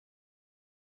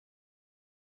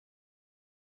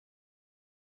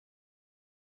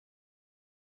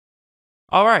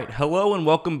All right, hello and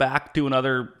welcome back to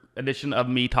another edition of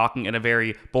me talking in a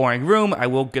very boring room. I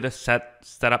will get a set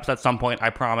up at some point, I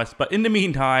promise. But in the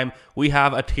meantime, we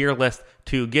have a tier list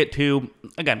to get to.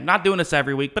 Again, not doing this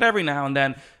every week, but every now and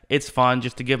then it's fun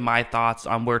just to give my thoughts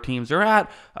on where teams are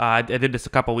at. I did this a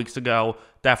couple weeks ago.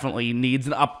 Definitely needs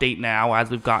an update now as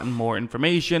we've gotten more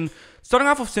information. Starting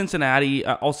off with Cincinnati,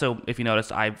 also, if you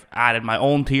notice, I've added my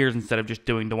own tiers instead of just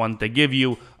doing the ones they give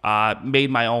you.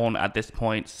 Made my own at this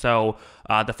point. So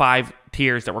the 5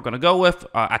 tiers that we're going to go with,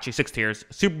 actually 6 tiers,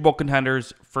 Super Bowl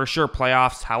contenders, for sure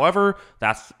playoffs. However,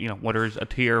 that's, where there's a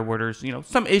tier where there's,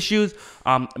 some issues.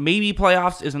 Maybe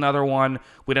playoffs is another one.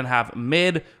 We then have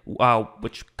mid,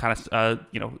 which kind of,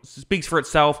 speaks for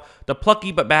itself. The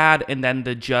plucky but bad, and then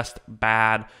the just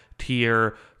bad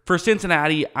tier. For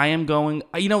Cincinnati, I am going,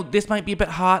 this might be a bit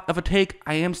hot of a take.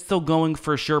 I am still going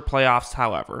for sure playoffs,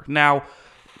 however. Now,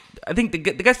 I think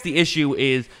I guess the issue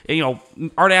is,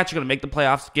 are they actually going to make the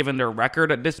playoffs given their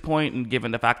record at this point and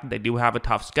given the fact that they do have a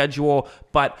tough schedule?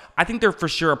 But I think they're for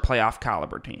sure a playoff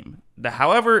caliber team.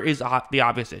 However, is the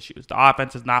obvious issues. The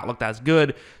offense has not looked as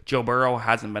good. Joe Burrow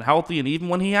hasn't been healthy, and even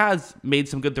when he has made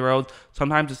some good throws,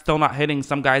 sometimes it's still not hitting.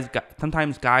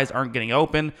 Sometimes guys aren't getting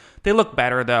open. They look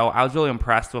better, though. I was really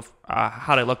impressed with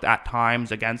how they looked at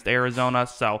times against Arizona,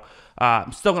 so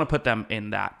I'm still going to put them in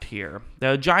that tier.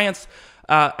 The Giants,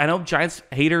 I know Giants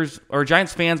haters or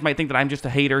Giants fans might think that I'm just a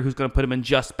hater who's going to put them in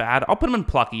just bad. I'll put them in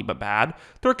plucky but bad.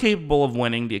 They're capable of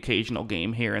winning the occasional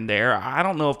game here and there. I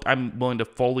don't know if I'm willing to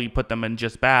fully put them in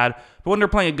just bad, but when they're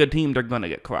playing a good team, they're going to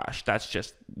get crushed. That's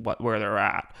just where they're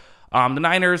at. The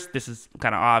Niners, this is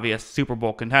kind of obvious. Super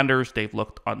Bowl contenders. They've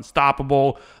looked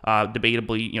unstoppable.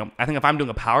 Debatably, I think if I'm doing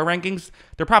a power rankings,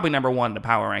 they're probably number 1 in the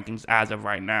power rankings as of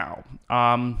right now.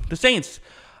 The Saints,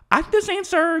 I think the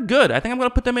Saints are good. I think I'm going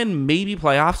to put them in maybe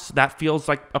playoffs. That feels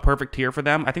like a perfect tier for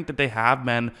them. I think that they have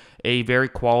been a very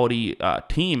quality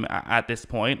team at this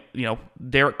point.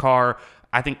 Derek Carr,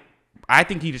 I think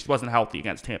he just wasn't healthy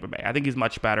against Tampa Bay. I think he's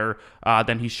much better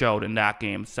than he showed in that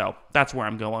game. So that's where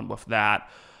I'm going with that.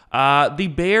 The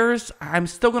Bears, I'm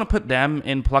still going to put them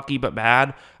in plucky but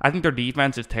bad. I think their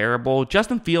defense is terrible.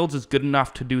 Justin Fields is good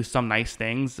enough to do some nice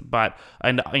things, but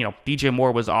DJ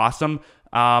Moore was awesome.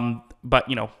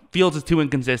 But Fields is too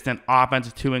inconsistent, offense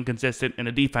is too inconsistent, and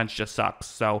the defense just sucks.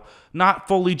 So not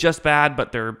fully just bad,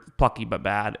 but they're plucky but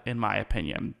bad, in my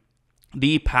opinion.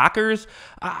 The Packers,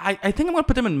 I think I'm going to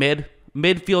put them in mid.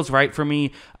 Mid feels right for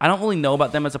me. I don't really know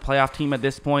about them as a playoff team at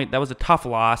this point. That was a tough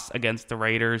loss against the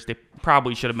Raiders. They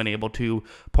probably should have been able to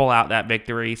pull out that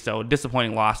victory. So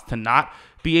disappointing loss to not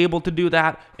be able to do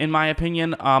that, in my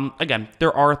opinion. Again,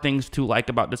 there are things to like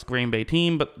about this Green Bay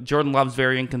team, but Jordan Love's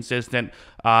very inconsistent.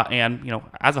 And,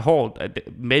 as a whole,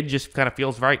 mid just kind of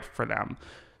feels right for them.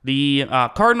 The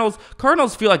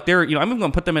Cardinals feel like they're, I'm even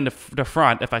going to put them in the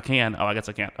front if I can. Oh, I guess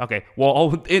I can't. Okay.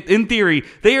 Well, in theory,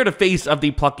 they are the face of the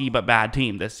plucky but bad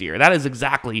team this year. That is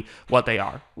exactly what they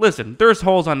are. Listen, there's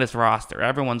holes on this roster.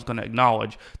 Everyone's going to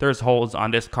acknowledge there's holes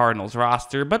on this Cardinals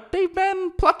roster, but they've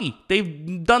been plucky.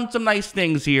 They've done some nice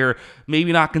things here,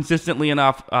 maybe not consistently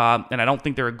enough, and I don't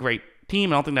think they're a great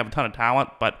team. I don't think they have a ton of talent,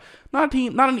 but not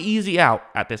an easy out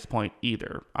at this point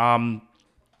either.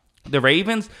 The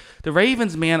Ravens,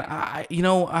 man,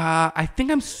 I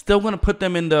think I'm still going to put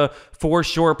them in the for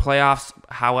sure playoffs.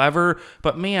 However,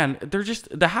 but man,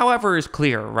 the however is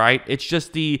clear, right? It's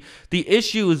just the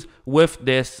issues with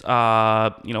this,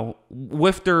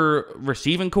 with their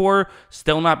receiving core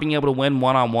still not being able to win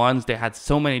one-on-ones. They had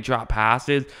so many drop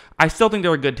passes. I still think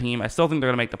they're a good team. I still think they're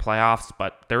going to make the playoffs,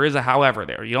 but there is a however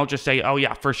there. You don't just say, oh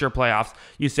yeah, for sure playoffs.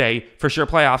 You say for sure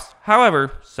playoffs.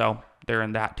 However, so they're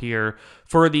in that tier.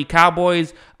 For the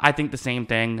Cowboys, I think the same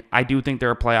thing. I do think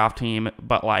they're a playoff team,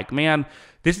 but man,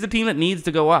 this is a team that needs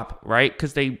to go up, right?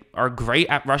 Because they are great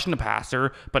at rushing the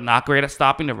passer, but not great at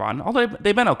stopping the run. Although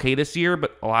they've been okay this year,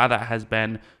 but a lot of that has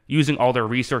been using all their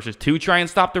resources to try and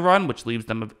stop the run, which leaves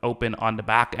them open on the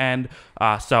back end.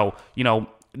 So,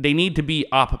 they need to be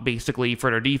up basically for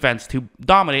their defense to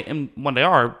dominate, and when they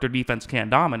are, their defense can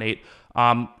dominate.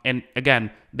 And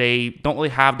again, they don't really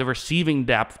have the receiving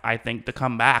depth, I think, to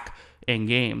come back in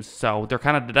games. So they're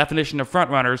kind of the definition of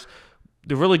front runners.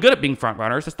 They're really good at being front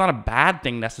runners. It's not a bad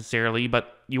thing necessarily,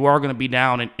 but you are going to be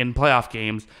down in playoff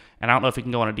games, and I don't know if you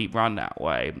can go on a deep run that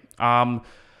way.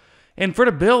 And for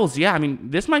the Bills, yeah, I mean,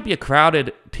 this might be a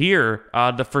crowded tier,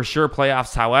 the for sure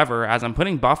playoffs, however, as I'm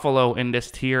putting Buffalo in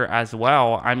this tier as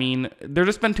well. I mean, they're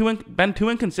just been too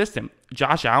inconsistent.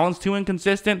 Josh Allen's too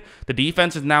inconsistent. The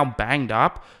defense is now banged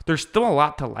up. There's still a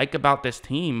lot to like about this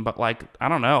team, but, like, I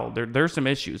don't know. There's some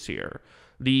issues here.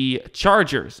 The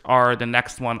Chargers are the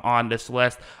next one on this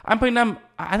list. I think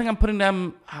I'm putting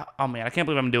them, oh man, I can't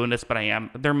believe I'm doing this, but I am.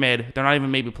 They're mid. They're not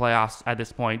even maybe playoffs at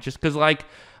this point, just because, like,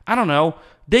 I don't know.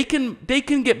 They can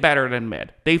get better than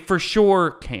mid. They for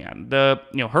sure can.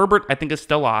 Herbert, I think, is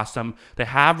still awesome. They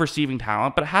have receiving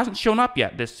talent, but it hasn't shown up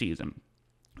yet this season.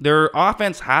 Their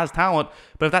offense has talent,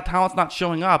 but if that talent's not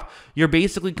showing up, you're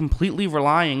basically completely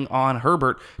relying on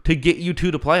Herbert to get you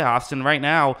to the playoffs. And right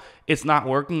now, it's not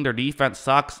working. Their defense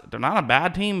sucks. They're not a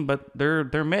bad team, but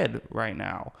they're mid right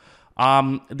now.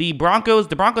 The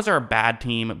Broncos are a bad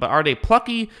team, but are they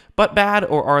plucky but bad,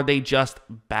 or are they just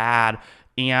bad?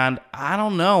 And I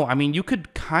don't know. I mean, you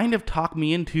could kind of talk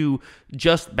me into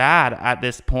just bad at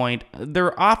this point.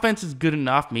 Their offense is good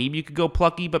enough. Maybe you could go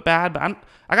plucky but bad, but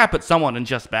I got to put someone in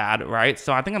just bad, right?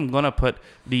 So I think I'm going to put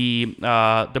the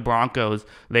Broncos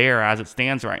there as it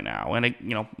stands right now. And,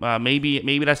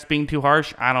 maybe that's being too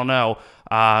harsh. I don't know.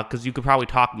 Because you could probably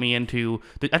talk me into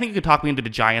I think you could talk me into the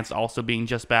Giants also being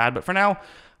just bad. But for now,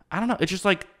 I don't know. It's just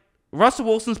like Russell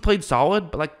Wilson's played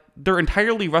solid, but, like, they're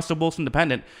entirely Russell Wilson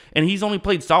dependent, and he's only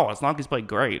played solid. It's not like he's played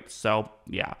great. So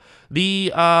yeah,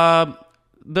 the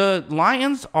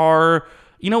Lions are,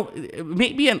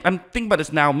 maybe I'm thinking about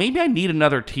this now. Maybe I need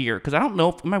another tier because I don't know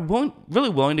if am I really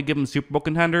willing to give them Super Bowl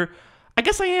contender. I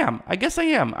guess I am.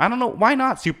 I don't know why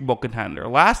not Super Bowl contender.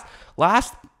 Last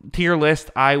tier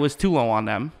list, I was too low on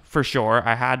them for sure.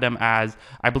 I had them as,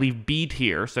 I believe, B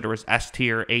tier. So there was S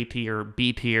tier, A tier,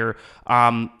 B tier.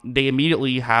 They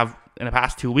immediately have, in the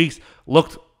past 2 weeks,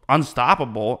 looked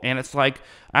unstoppable. And it's like,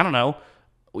 I don't know,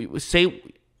 say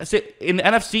in the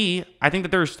NFC, I think that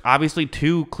there's obviously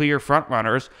two clear front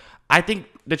runners. I think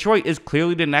Detroit is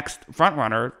clearly the next front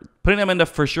runner. Putting them into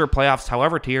for sure playoffs,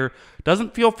 however, tier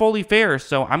doesn't feel fully fair.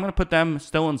 So I'm going to put them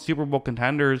still in Super Bowl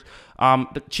contenders.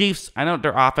 The Chiefs, I know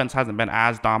their offense hasn't been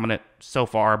as dominant so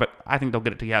far, but I think they'll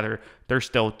get it together. They're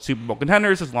still Super Bowl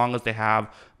contenders as long as they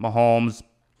have Mahomes.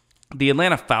 The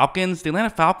Atlanta Falcons,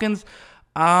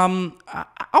 I'll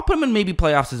put them in maybe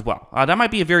playoffs as well. That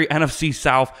might be a very NFC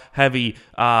South heavy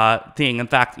thing. In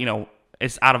fact,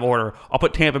 it's out of order. I'll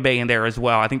put Tampa Bay in there as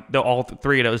well. I think all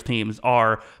three of those teams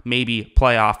are maybe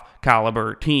playoff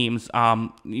caliber teams.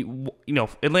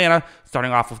 Atlanta,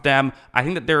 starting off with them, I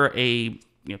think that they're a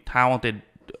talented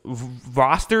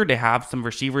roster. They have some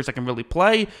receivers that can really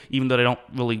play, even though they don't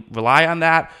really rely on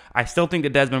that. I still think the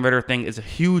Desmond Ridder thing is a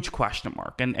huge question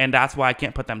mark, and that's why I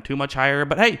can't put them too much higher.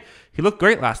 But hey, he looked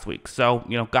great last week, so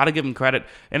got to give him credit.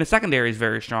 And the secondary is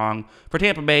very strong. For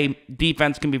Tampa Bay,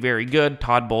 defense can be very good.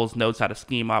 Todd Bowles knows how to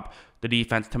scheme up the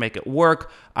defense to make it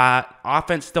work.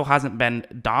 Offense still hasn't been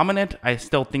dominant. I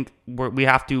still think we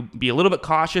have to be a little bit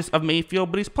cautious of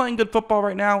Mayfield, but he's playing good football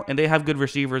right now, and they have good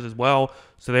receivers as well,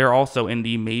 so they're also in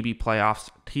the maybe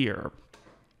playoffs tier.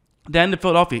 Then the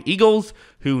Philadelphia Eagles,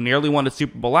 who nearly won the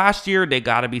Super Bowl last year, they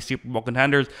got to be Super Bowl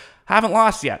contenders. Haven't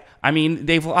lost yet. I mean,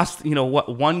 they've lost,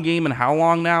 one game in how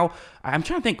long now? I'm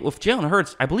trying to think. With Jalen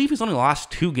Hurts, I believe he's only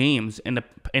lost 2 games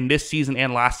in this season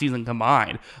and last season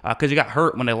combined, because he got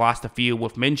hurt when they lost a few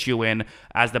with Minshew in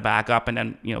as the backup, and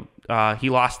then he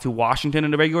lost to Washington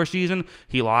in the regular season.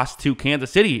 He lost to Kansas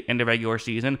City in the regular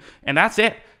season, and that's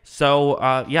it.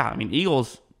 So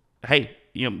Eagles, hey,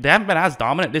 they haven't been as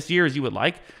dominant this year as you would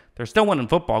like. They're still winning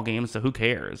football games, so who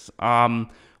cares?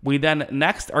 We then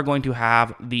next are going to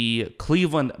have the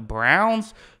Cleveland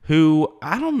Browns, who,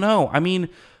 I don't know. I mean,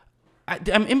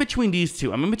 I'm in between these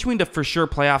two. I'm in between the for sure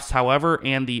playoffs, however,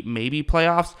 and the maybe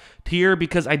playoffs tier,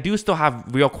 because I do still have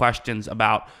real questions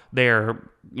about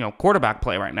their quarterback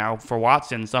play right now for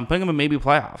Watson. So I'm putting them in maybe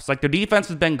playoffs. Like, their defense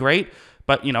has been great,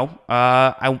 but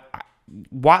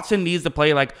Watson needs to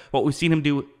play like what we've seen him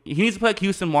do. He needs to play like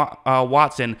Houston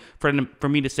Watson for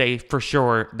me to say for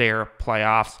sure they're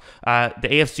playoffs. The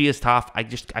AFC is tough. I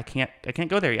can't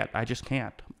go there yet. I just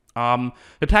can't.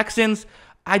 The Texans,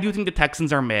 I do think the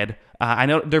Texans are mid. I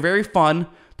know they're very fun.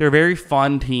 They're a very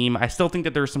fun team. I still think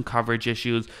that there's some coverage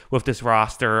issues with this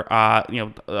roster.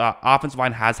 Offensive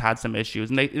line has had some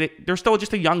issues, and they're still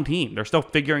just a young team. They're still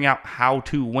figuring out how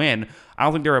to win. I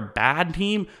don't think they're a bad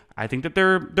team. I think that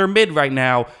they're mid right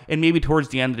now, and maybe towards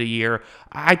the end of the year,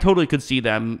 I totally could see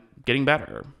them getting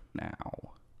better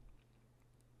now.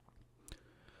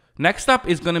 Next up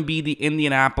is going to be the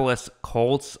Indianapolis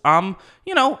Colts.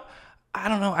 I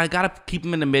don't know. I gotta keep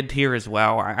him in the mid tier as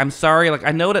well. I'm sorry. Like,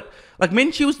 I know that like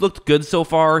Minshew's looked good so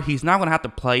far. He's not gonna have to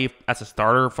play as a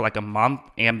starter for like a month.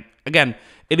 And again,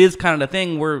 it is kind of the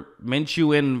thing where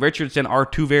Minshew and Richardson are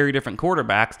two very different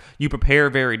quarterbacks. You prepare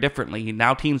very differently.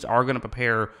 Now teams are gonna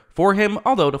prepare for him.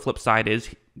 Although the flip side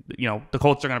is, the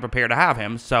Colts are gonna prepare to have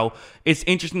him. So it's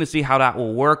interesting to see how that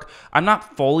will work. I'm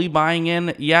not fully buying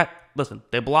in yet. Listen,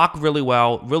 they block really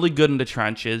well, really good in the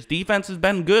trenches. Defense has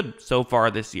been good so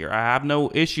far this year. I have no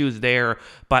issues there,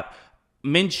 but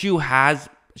Minshew has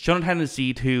shown a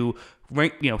tendency to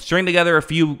string together a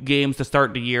few games to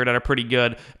start the year that are pretty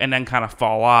good and then kind of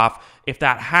fall off. If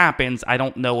that happens, I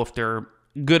don't know if they're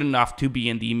good enough to be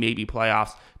in the maybe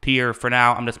playoffs tier. For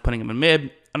now, I'm just putting them in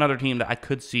mid. Another team that I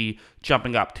could see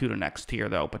jumping up to the next tier,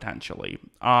 though, potentially.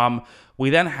 We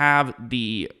then have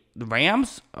the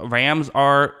Rams. Rams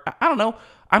are, I don't know.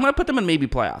 I'm going to put them in maybe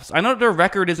playoffs. I know their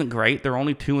record isn't great. They're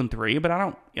only 2-3, but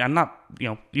I'm not,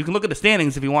 you can look at the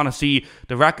standings if you want to see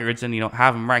the records and,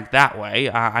 have them ranked that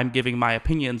way. I'm giving my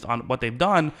opinions on what they've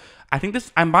done. I think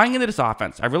I'm buying into this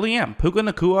offense. I really am. Puka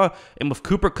Nacua, and with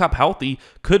Cooper Kupp healthy,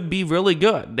 could be really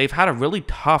good. They've had a really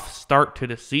tough start to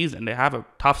the season. They have a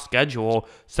tough schedule,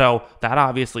 so that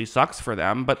obviously sucks for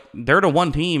them. But they're the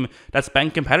one team that's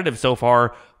been competitive so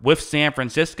far with San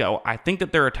Francisco. I think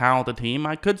that they're a talented team.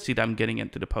 I could see them getting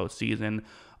into the postseason.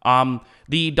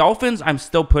 The Dolphins, I'm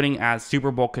still putting as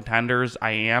Super Bowl contenders.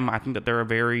 I think that they're a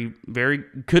very, very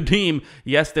good team.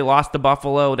 Yes, they lost to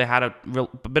Buffalo. They had a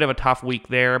bit of a tough week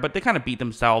there, but they kind of beat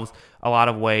themselves a lot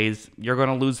of ways. You're going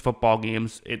to lose football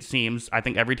games, it seems. I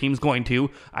think every team's going to.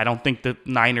 I don't think the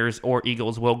Niners or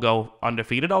Eagles will go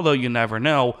undefeated, although you never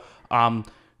know.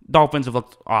 Dolphins have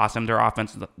looked awesome. Their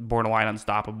offense is borderline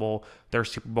unstoppable. They're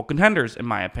Super Bowl contenders, in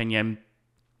my opinion.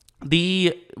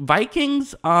 The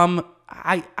Vikings,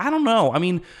 I don't know. I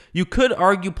mean, you could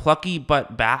argue plucky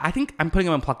but bad. I think I'm putting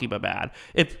them in plucky but bad.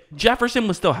 If Jefferson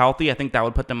was still healthy, I think that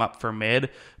would put them up for mid.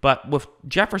 But with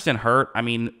Jefferson hurt, I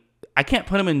mean, I can't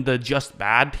put them in the just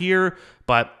bad tier,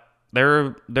 but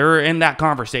they're in that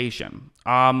conversation.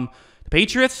 The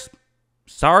Patriots,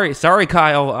 sorry,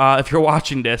 Kyle, if you're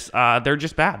watching this, they're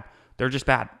just bad. They're just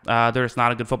bad. They're just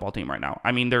not a good football team right now.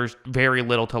 I mean, there's very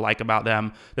little to like about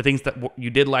them. The things that you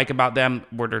did like about them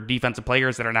were their defensive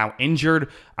players that are now injured.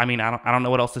 I mean, I don't know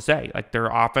what else to say. Like, their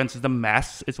offense is a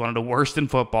mess. It's one of the worst in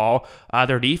football.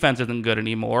 Their defense isn't good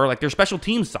anymore. Like, their special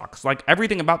team sucks. Like,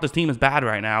 everything about this team is bad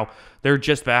right now. They're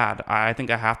just bad. I think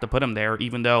I have to put them there,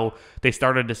 even though they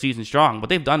started the season strong. What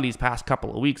they've done these past couple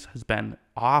of weeks has been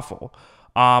awful.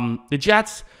 The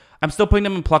Jets, I'm still putting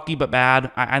them in plucky but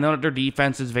bad. I know that their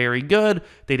defense is very good.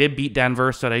 They did beat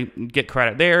Denver, so they get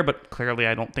credit there, but clearly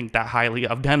I don't think that highly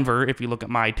of Denver if you look at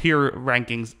my tier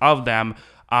rankings of them.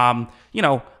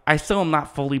 I still am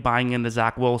not fully buying into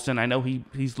Zach Wilson. I know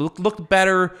he's looked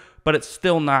better, but it's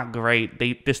still not great.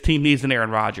 This team needs an Aaron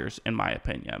Rodgers, in my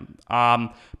opinion.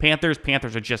 Panthers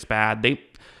are just bad.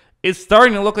 It's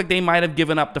starting to look like they might have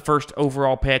given up the first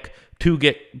overall pick to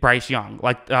get Bryce Young,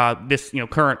 like this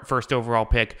current first overall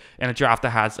pick in a draft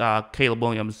that has Caleb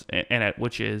Williams in it,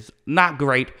 which is not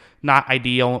great, not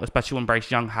ideal, especially when Bryce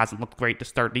Young hasn't looked great to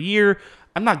start the year.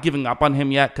 I'm not giving up on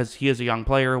him yet because he is a young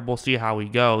player. We'll see how he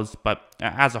goes, but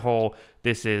as a whole,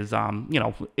 this is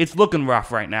it's looking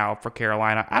rough right now for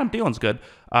Carolina. Adam Thielen's good,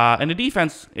 and the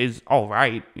defense is all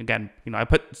right. Again, I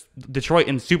put Detroit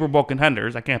in Super Bowl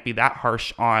contenders. I can't be that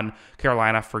harsh on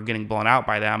Carolina for getting blown out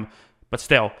by them, but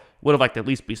still would have liked to at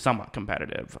least be somewhat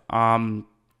competitive.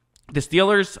 The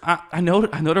Steelers, I know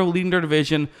they're leading their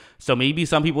division, so maybe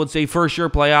some people would say for sure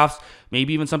playoffs.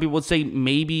 Maybe even some people would say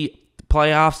maybe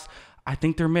playoffs. I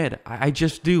think they're mid. I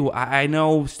just do. I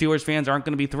know Steelers fans aren't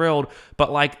going to be thrilled,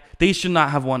 but they should not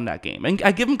have won that game. And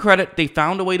I give them credit. They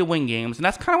found a way to win games, and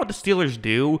that's kind of what the Steelers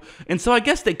do. And so I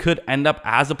guess they could end up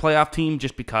as a playoff team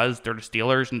just because they're the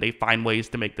Steelers and they find ways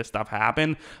to make this stuff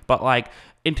happen. But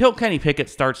until Kenny Pickett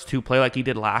starts to play like he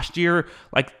did last year,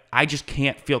 I just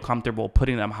can't feel comfortable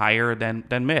putting them higher than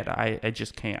mid. I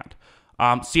just can't.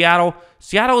 Seattle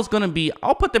is going to be,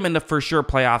 I'll put them in the for sure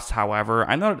playoffs, however.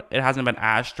 I know it hasn't been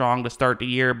as strong to start the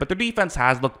year, but their defense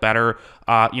has looked better.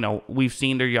 We've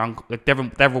seen their young,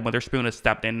 Devin Witherspoon has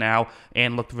stepped in now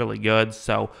and looked really good.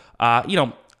 So,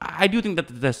 I do think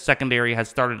that the secondary has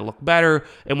started to look better,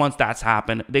 and once that's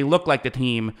happened, they look like the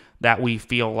team that we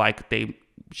feel like they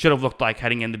should have looked like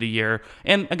heading into the year.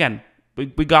 And again,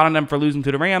 we got on them for losing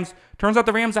to the Rams. Turns out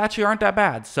the Rams actually aren't that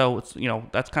bad. So it's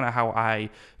that's kind of how I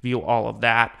view all of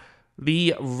that.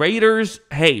 The Raiders,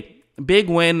 hey, big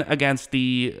win against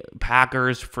the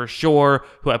Packers for sure,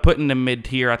 who I put in the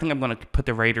mid-tier. I think I'm going to put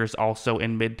the Raiders also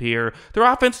in mid-tier. Their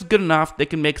offense is good enough. They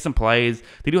can make some plays.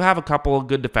 They do have a couple of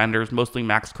good defenders, mostly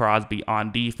Max Crosby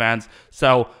on defense.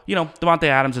 So, Devontae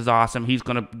Adams is awesome. He's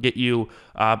going to get you,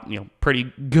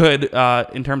 pretty good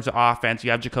in terms of offense.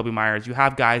 You have Jacoby Myers. You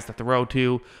have guys to throw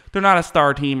to. They're not a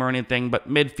star team or anything, but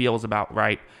mid feels about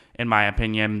right, in my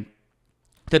opinion.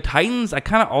 The Titans, I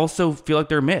kind of also feel like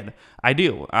they're mid. I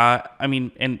do.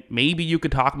 And maybe you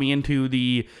could talk me into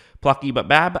the plucky but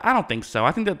bad, but I don't think so.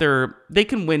 I think that they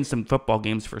can win some football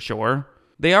games for sure.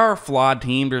 They are a flawed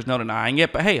team. There's no denying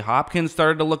it. But hey, Hopkins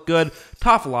started to look good.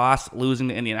 Tough loss, losing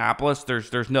to Indianapolis.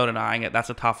 There's no denying it. That's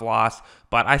a tough loss.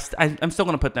 But I'm still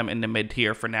going to put them in the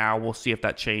mid-tier for now. We'll see if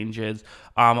that changes.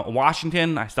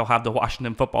 Washington, I still have the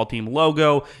Washington football team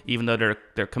logo. Even though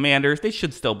they're Commanders, they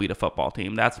should still beat a football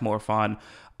team. That's more fun.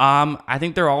 I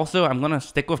think I'm going to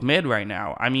stick with mid right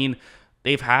now.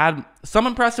 They've had some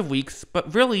impressive weeks,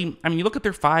 but really, you look at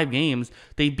their 5 games,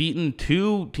 they've beaten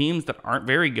 2 teams that aren't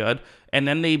very good, and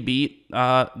then they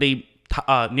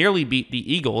nearly beat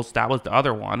the Eagles. That was the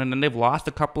other one, and then they've lost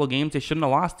a couple of games they shouldn't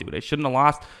have lost to. They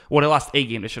lost a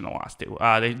game they shouldn't have lost to.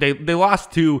 They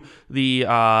lost to the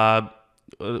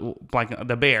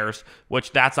Bears,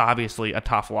 which that's obviously a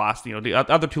tough loss. The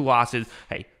other 2 losses,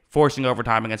 hey, forcing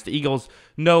overtime against the Eagles,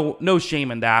 no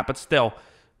shame in that, but still,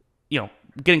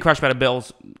 getting crushed by the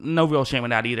Bills, no real shame in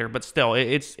that either. But still,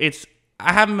 it's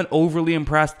I haven't been overly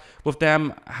impressed with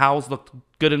them. Howell's looked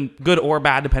good or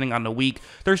bad depending on the week.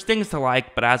 There's things to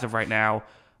like, but as of right now,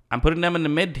 I'm putting them in the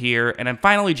mid tier. And then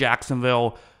finally,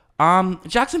 Jacksonville.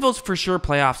 Jacksonville's for sure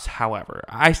playoffs. However,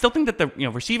 I still think that the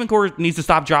receiving corps needs to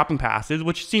stop dropping passes,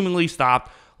 which seemingly stopped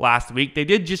last week. They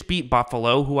did just beat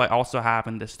Buffalo, who I also have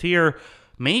in this tier.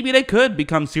 Maybe they could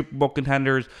become Super Bowl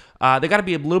contenders. They got to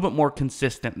be a little bit more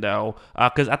consistent, though,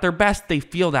 because at their best, they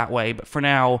feel that way. But for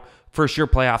now, for sure,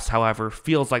 playoffs, however,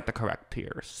 feels like the correct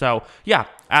tier. So, yeah,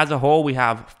 as a whole, we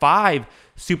have 5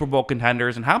 Super Bowl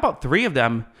contenders. And how about 3 of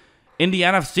them in the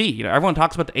NFC? Everyone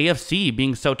talks about the AFC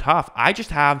being so tough. I just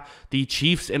have the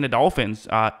Chiefs and the Dolphins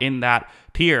in that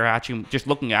tier. Actually, just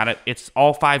looking at it, it's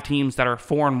all 5 teams that are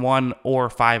 4-1 or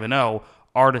 5-0.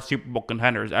 Are the Super Bowl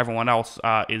contenders. Everyone else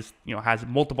has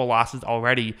multiple losses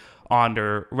already on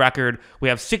their record. We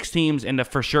have 6 teams in the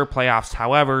for sure playoffs,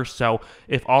 however, so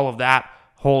if all of that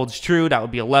holds true, that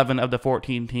would be 11 of the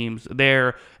 14 teams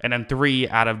there, and then 3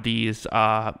 out of these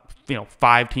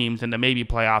 5 teams in the maybe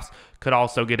playoffs could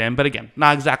also get in. But again,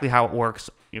 not exactly how it works.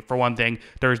 For one thing,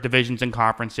 there's divisions and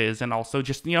conferences, and also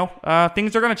just, things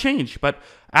are going to change. But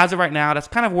as of right now, that's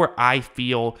kind of where I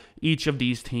feel each of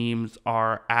these teams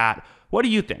are at. What do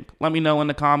you think? Let me know in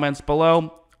the comments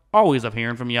below. Always love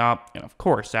hearing from y'all. And of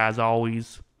course, as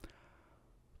always,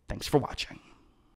 thanks for watching.